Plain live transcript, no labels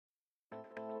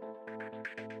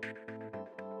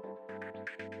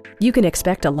You can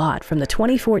expect a lot from the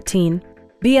 2014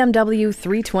 BMW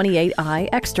 328i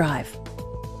xDrive.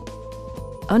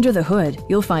 Under the hood,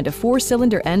 you'll find a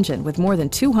 4-cylinder engine with more than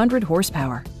 200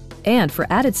 horsepower. And for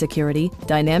added security,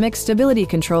 dynamic stability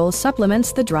control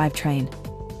supplements the drivetrain.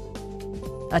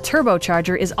 A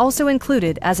turbocharger is also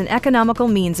included as an economical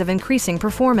means of increasing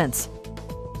performance.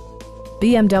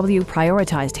 BMW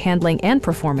prioritized handling and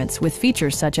performance with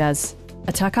features such as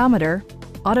a tachometer,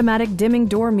 automatic dimming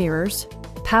door mirrors,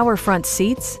 power front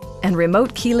seats, and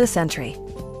remote keyless entry.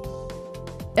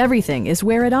 Everything is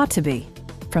where it ought to be,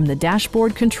 from the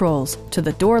dashboard controls to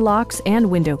the door locks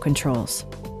and window controls.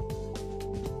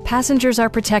 Passengers are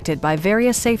protected by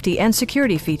various safety and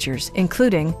security features,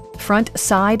 including front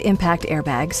side impact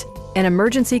airbags, an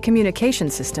emergency communication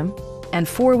system, and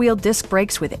 4-wheel disc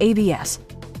brakes with ABS.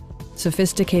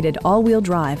 Sophisticated all-wheel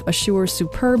drive assures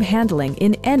superb handling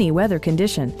in any weather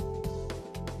condition.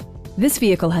 This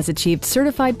vehicle has achieved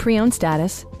certified pre-owned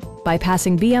status by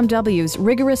passing BMW's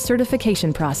rigorous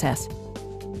certification process.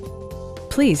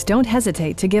 Please don't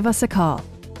hesitate to give us a call.